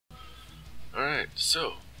Alright,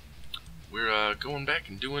 so we're going back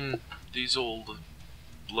and doing these old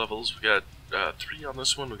levels. We got 3 on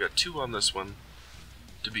this one, we got 2 on this one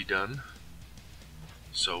to be done.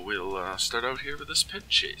 So we'll start out here with this pit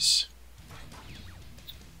chase.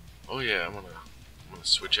 Oh yeah, I'm gonna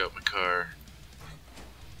switch out my car.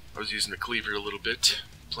 I was using the cleaver a little bit,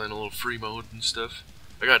 playing a little free mode and stuff.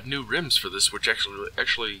 I got new rims for this, which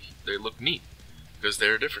actually they look neat because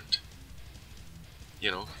they're different. You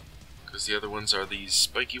know, because the other ones are these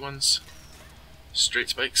spiky ones, straight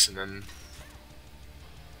spikes, and then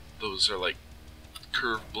those are like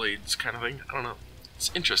curved blades kind of thing. I don't know.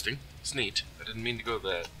 It's interesting. It's neat. I didn't mean to go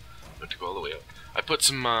that. I meant to go all the way out. I put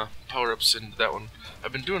some power-ups into that one.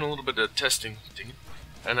 I've been doing a little bit of testing,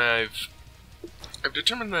 and I've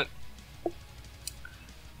determined that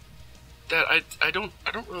I don't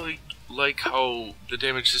really like how the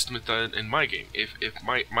damage system is done in my game. If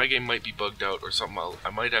my game might be bugged out or something, I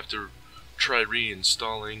might have to try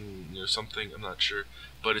reinstalling or something. I'm not sure,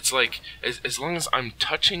 but it's like as long as I'm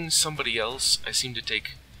touching somebody else, I seem to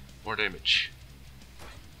take more damage.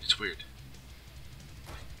 It's weird.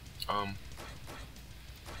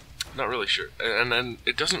 Not really sure, and then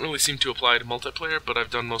it doesn't really seem to apply to multiplayer, but I've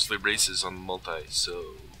done mostly races on multi,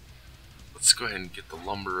 so let's go ahead and get the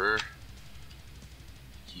lumberer.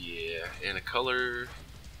 Yeah, and a color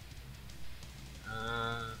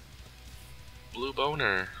blue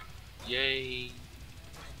boner. Yay.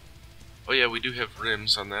 Oh yeah, we do have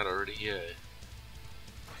rims on that already, yeah.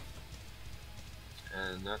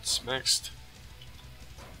 And that's maxed.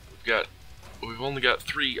 We've only got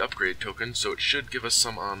 3 upgrade tokens, so it should give us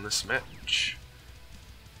some on this match.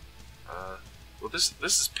 Well, this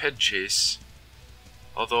is Ped Chase,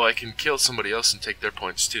 although I can kill somebody else and take their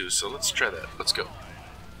points too. So let's try that. Let's go.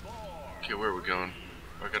 Okay, where are we going?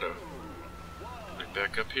 I gotta get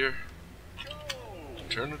back up here.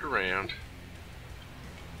 Turn it around.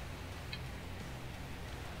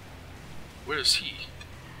 Where is he?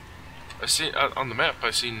 I see on the map.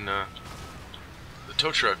 I seen the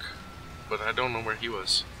tow truck, but I don't know where he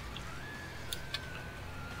was.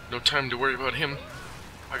 No time to worry about him.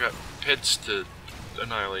 I got peds to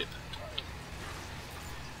annihilate.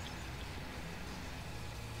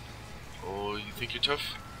 Oh, you think you're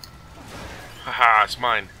tough? Haha, it's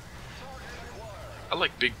mine. I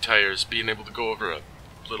like big tires, being able to go over a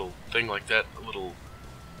little thing like that, a little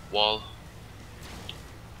wall.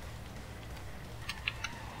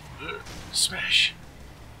 Smash.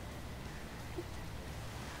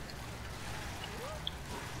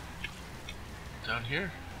 Down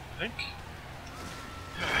here, I think.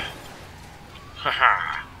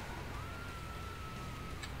 Haha.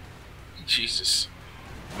 Jesus.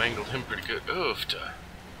 Mangled him pretty good. Oof.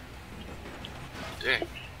 Dang.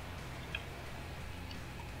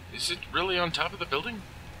 Is it really on top of the building?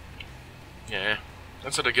 Yeah.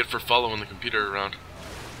 That's what I get for following the computer around.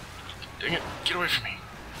 Dang it. Get away from me.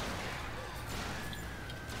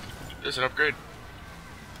 There's an upgrade.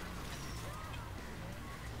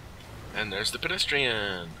 And there's the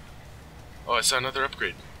pedestrian. Oh, I saw another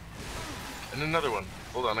upgrade. And another one.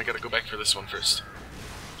 Hold on, I gotta go back for this one first.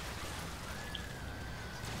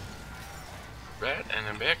 Right, and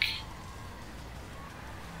I'm back.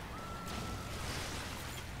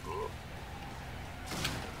 Oh.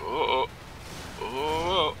 Oh, oh,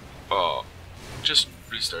 oh, oh. Just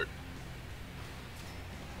restart.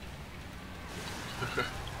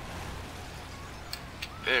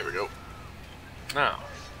 There we go. Now,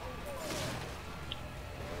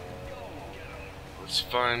 let's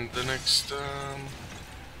find the next,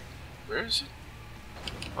 where is it?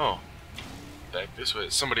 Oh, back this way.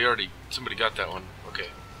 Somebody got that one. Okay.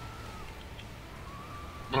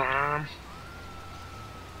 I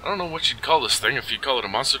don't know what you'd call this thing, if you'd call it a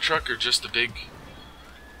monster truck or just a big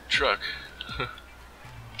truck.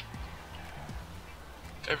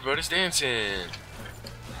 Everybody's dancing.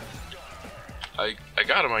 I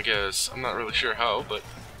got him, I guess. I'm not really sure how, but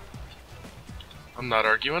I'm not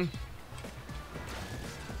arguing.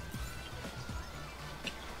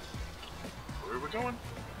 Where are we going?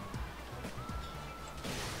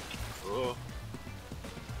 Oh.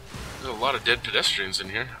 There's a lot of dead pedestrians in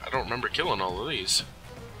here. I don't remember killing all of these.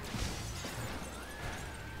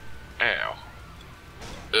 Ow.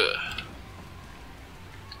 Ugh.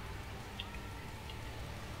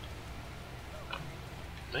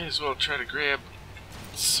 May as well try to grab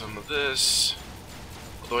some of this.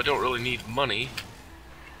 Although I don't really need money.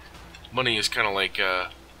 Money is kind of like, you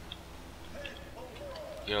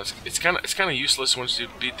know, it's kind of useless once you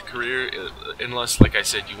beat the career, unless, like I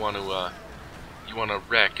said, you want to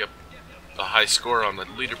rack up a high score on the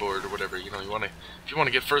leaderboard or whatever. You know, if you want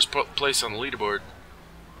to get first place on the leaderboard,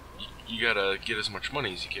 you gotta get as much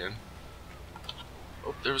money as you can.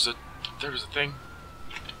 Oh, there was a thing.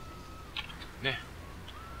 Nah.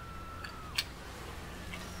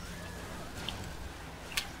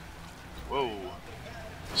 Whoa.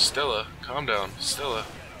 Stella, calm down. Stella,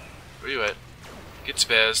 where you at? Get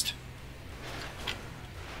spazzed.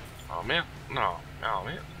 Oh man, no, oh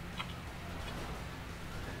man.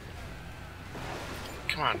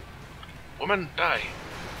 Come on, woman, die.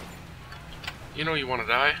 You know you want to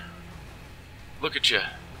die. Look at you.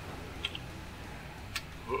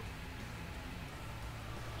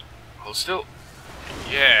 Hold still.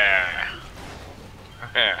 Yeah.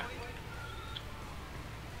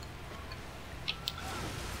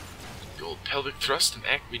 The old pelvic thrust and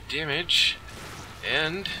acme damage,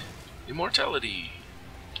 and immortality.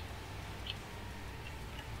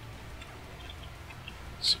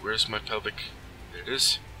 So where's my pelvic? There it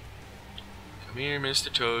is. Come here,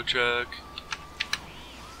 Mr. Tow Truck.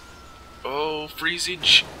 Oh,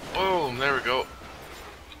 freezage. Boom, there we go.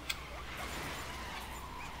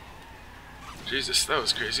 Jesus, that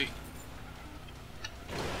was crazy.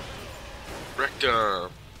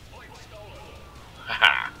 Rectum.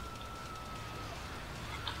 Haha.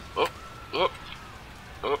 Oh, oh,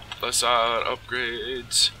 oh, I saw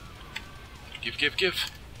upgrades.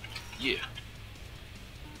 Give. Yeah.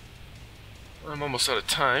 I'm almost out of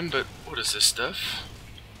time, but what is this stuff?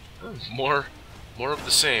 Oh, more of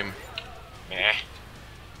the same. Meh.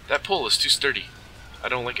 That pole is too sturdy. I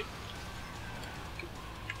don't like it.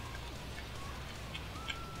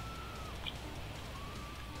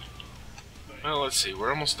 Well, let's see.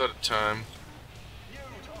 We're almost out of time.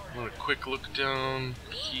 I want a quick look down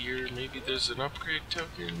here. Maybe there's an upgrade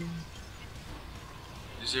token.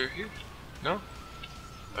 Is there here? No?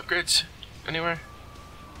 Upgrades? Anywhere?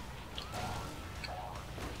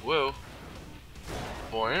 Whoa.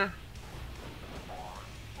 Boing.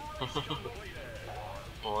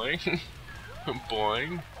 Boing.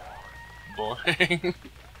 Boing. Boing.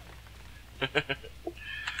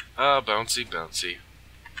 Ah, bouncy, bouncy.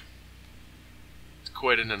 It's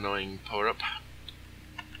quite an annoying power-up.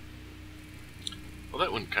 Well,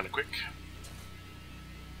 that went kind of quick.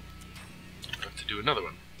 I have to do another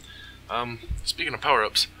one. Speaking of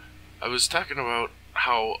power-ups, I was talking about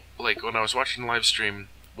how, like, when I was watching the live stream,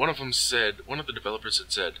 one of the developers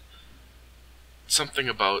had said something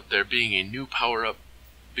about there being a new power-up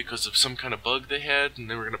because of some kind of bug they had, and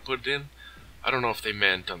they were going to put it in. I don't know if they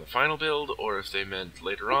meant on the final build, or if they meant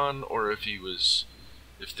later on, or if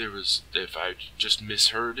I just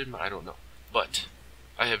misheard him, I don't know. But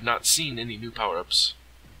I have not seen any new power-ups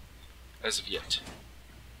as of yet.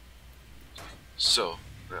 So,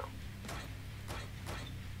 now,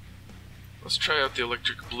 let's try out the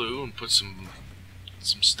electric blue and put some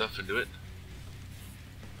stuff into it.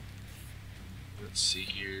 Let's see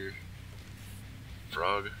here.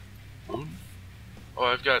 Frog. Moon?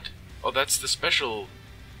 Oh, oh, that's the special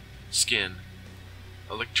skin.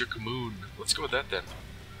 Electric Moon. Let's go with that then.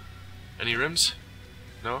 Any rims?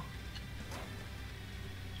 No?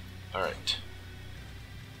 Alright.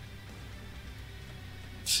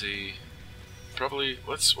 Let's see. Probably,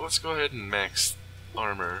 let's go ahead and max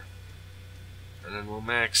armor. And then we'll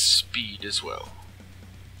max speed as well.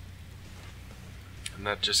 And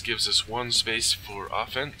that just gives us one space for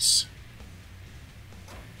offense.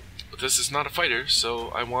 But this is not a fighter, so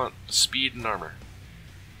I want speed and armor.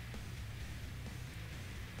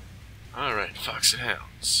 Alright, Fox and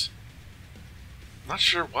Hounds. Not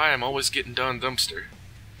sure why I'm always getting Don Dumpster.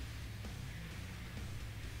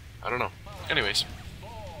 I don't know. Anyways.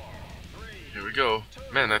 Here we go.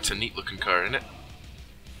 Man, that's a neat looking car, isn't it?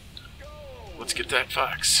 Let's get that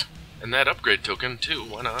Fox. And that upgrade token, too.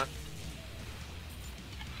 Why not?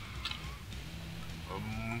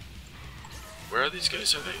 Where are these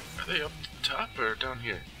guys? Are they up top or down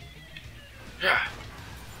here? Yeah.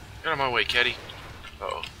 Get out of my way, caddy.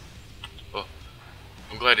 Uh-oh. Well,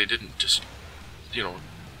 I'm glad he didn't just,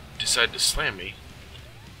 decide to slam me.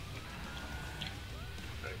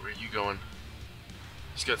 Alright, where are you going?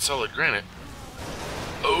 He's got solid granite.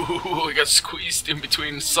 Oh, I got squeezed in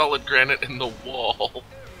between solid granite and the wall.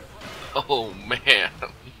 Oh, man.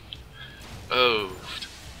 Oh.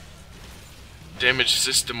 Damage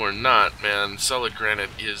system or not, man, solid granite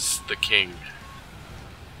is the king.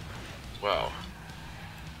 Wow.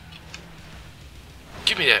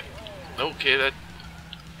 Give me that. Okay, that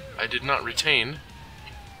I did not retain.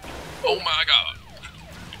 Oh my god.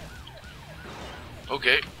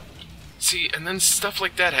 Okay. See, and then stuff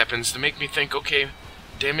like that happens to make me think, okay,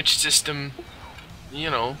 damage system,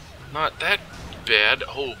 not that bad.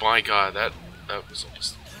 Oh my god, that was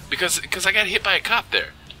almost... Because I got hit by a cop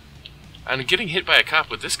there. And getting hit by a cop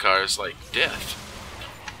with this car is like death.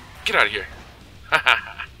 Get out of here.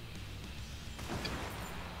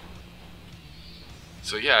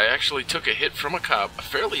 So yeah, I actually took a hit from a cop, a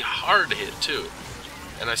fairly hard hit too,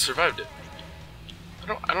 and I survived it.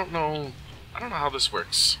 I don't know how this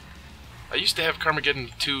works. I used to have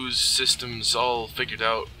Carmageddon 2's systems all figured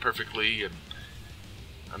out perfectly, and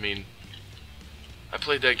I mean, I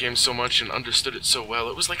played that game so much and understood it so well.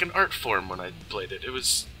 It was like an art form when I played it. It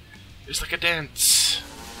was like a dance.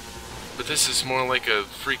 But this is more like a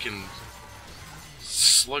freaking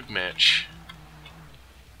slug match.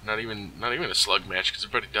 Not even a slug match because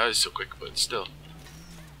everybody dies so quick, but still.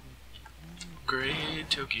 Great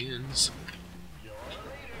tokens.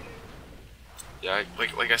 Yeah,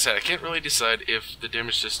 like I said, I can't really decide if the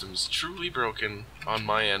damage system's truly broken on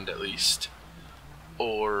my end at least,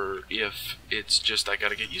 or if it's just I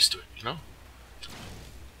gotta get used to it, you know?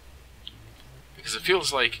 Because it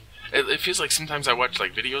feels like sometimes I watch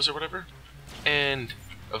like videos or whatever, and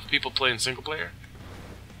of people playing single player,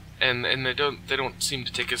 and they don't seem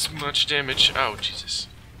to take as much damage. Oh Jesus!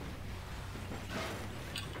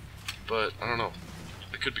 But I don't know.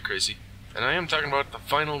 It could be crazy. And I am talking about the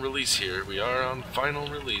final release here. We are on final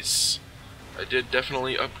release. I did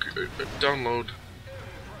definitely download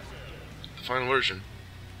the final version.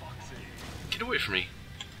 Get away from me.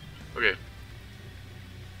 Okay.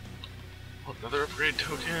 Oh, another upgrade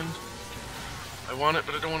token. I want it,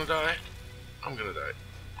 but I don't want to die. I'm gonna die.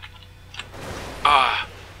 Ah!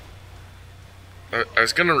 I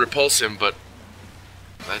was gonna repulse him, but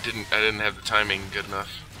I didn't have the timing good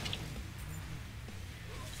enough.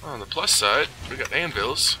 On the plus side, we got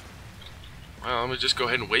anvils. Well, let me just go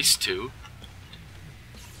ahead and waste 2.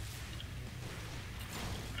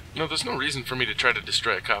 No, there's no reason for me to try to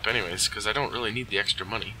destroy a cop anyways, because I don't really need the extra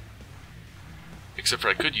money. Except for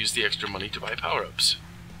I could use the extra money to buy power-ups.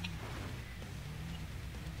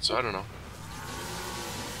 So I don't know.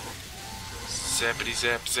 Zappity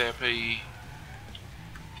zap zappy.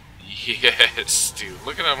 Yes, dude.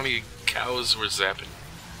 Look at how many cows we're zapping.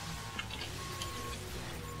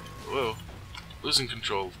 Whoa. Losing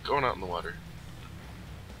control. Going out in the water.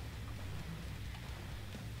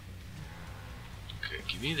 Okay,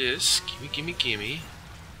 give me this. Gimme.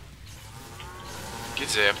 Get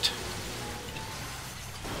zapped.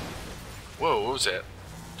 Whoa, what was that?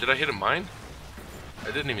 Did I hit a mine?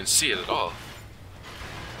 I didn't even see it at all.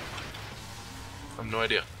 I have no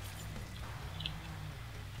idea.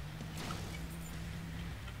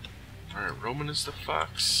 Alright, Roman is the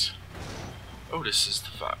fox. Otis is the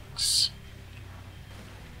fox.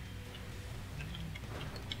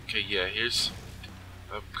 Okay, yeah, here's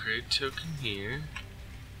upgrade token here.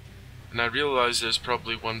 And I realize there's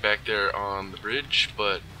probably one back there on the bridge,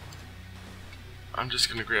 but I'm just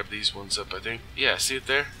gonna grab these ones up, I think. Yeah, see it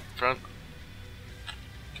there? Front?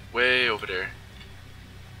 Way over there.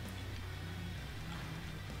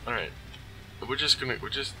 Alright. Like I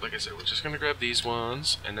said, we're just gonna grab these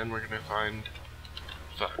ones, and then we're gonna find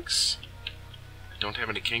fox. Don't have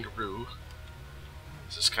any kangaroo.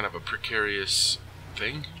 This is kind of a precarious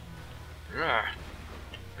thing. Ah,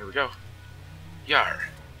 there we go. Yar.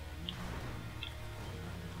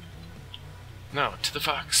 Now to the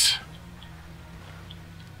fox.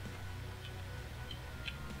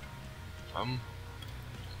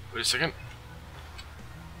 Wait a second.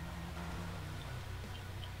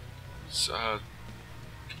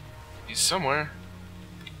 He's somewhere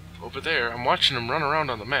over there. I'm watching him run around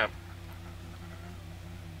on the map.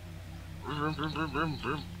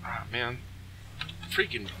 Ah, man.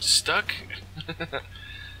 Freaking stuck.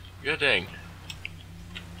 God dang.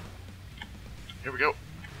 Here we go.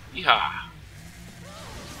 Yeehaw.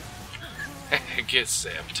 Get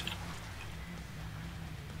zapped.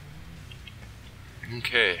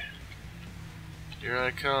 Okay. Here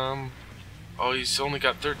I come. Oh, he's only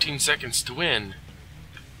got 13 seconds to win.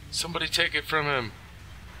 Somebody take it from him.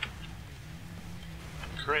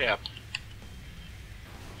 Crap.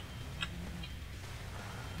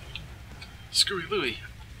 Screwy Louie.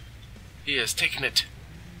 He has taken it.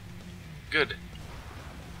 Good.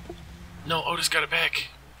 No, Otis got it back.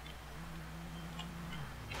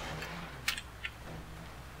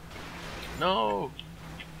 No.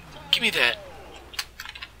 Give me that.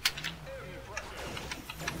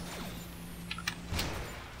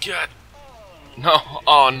 God. No.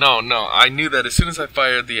 Oh, no. I knew that as soon as I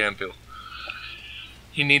fired the anvil.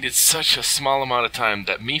 He needed such a small amount of time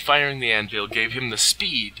that me firing the anvil gave him the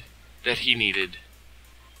speed that he needed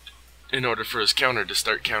in order for his counter to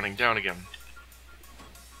start counting down again.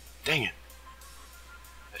 Dang it.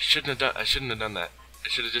 I shouldn't have done that. I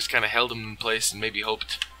should have just kind of held him in place and maybe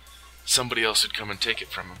hoped somebody else would come and take it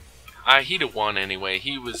from him. He'd have won anyway.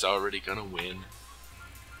 He was already gonna win.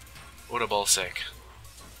 What a ballsack.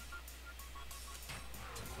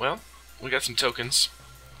 Well, we got some tokens.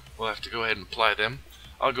 We'll have to go ahead and apply them.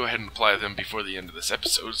 I'll go ahead and apply them before the end of this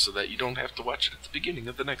episode so that you don't have to watch it at the beginning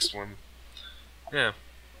of the next one. Yeah.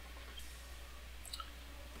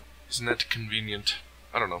 Isn't that convenient?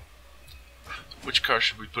 I don't know. Which car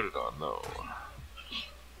should we put it on, though?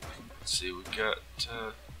 Let's see, we got,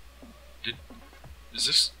 is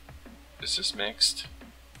this maxed?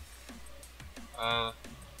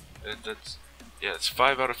 Yeah, it's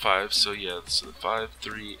 5 out of 5, so yeah, it's 5,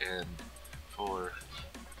 3, and 4.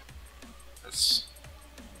 That's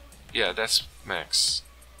max.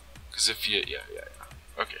 Because if you, yeah.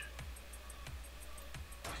 Okay.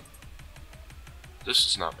 This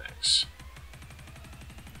is not max.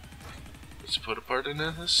 Let's put a part in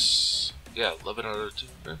this. Yeah, 11 out of 2.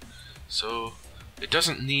 So,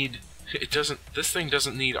 this thing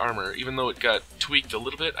doesn't need armor, even though it got tweaked a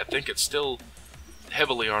little bit. I think it's still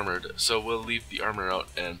heavily armored, so we'll leave the armor out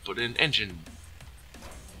and put in engine.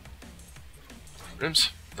 Rims?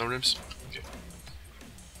 No rims? Okay.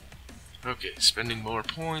 Okay, spending more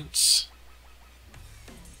points.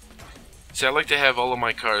 See, I like to have all of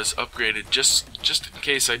my cars upgraded just in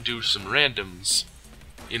case I do some randoms.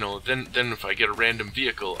 You know, then if I get a random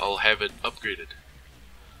vehicle, I'll have it upgraded.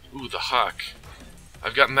 Ooh, the Hawk.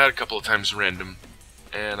 I've gotten that a couple of times random,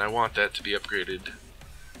 and I want that to be upgraded.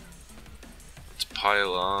 Let's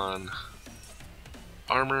pile on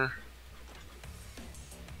armor.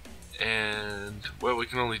 And, well, we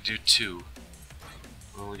can only do 2.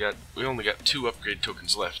 We only got 2 upgrade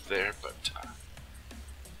tokens left there, but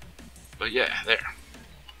yeah, there.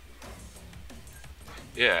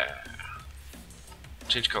 Yeah.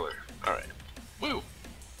 Change color. Alright. Woo!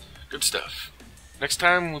 Good stuff. Next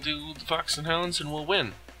time we'll do the Fox and Hounds and we'll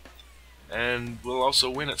win. And we'll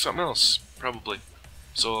also win at something else, probably.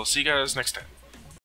 So I'll see you guys next time.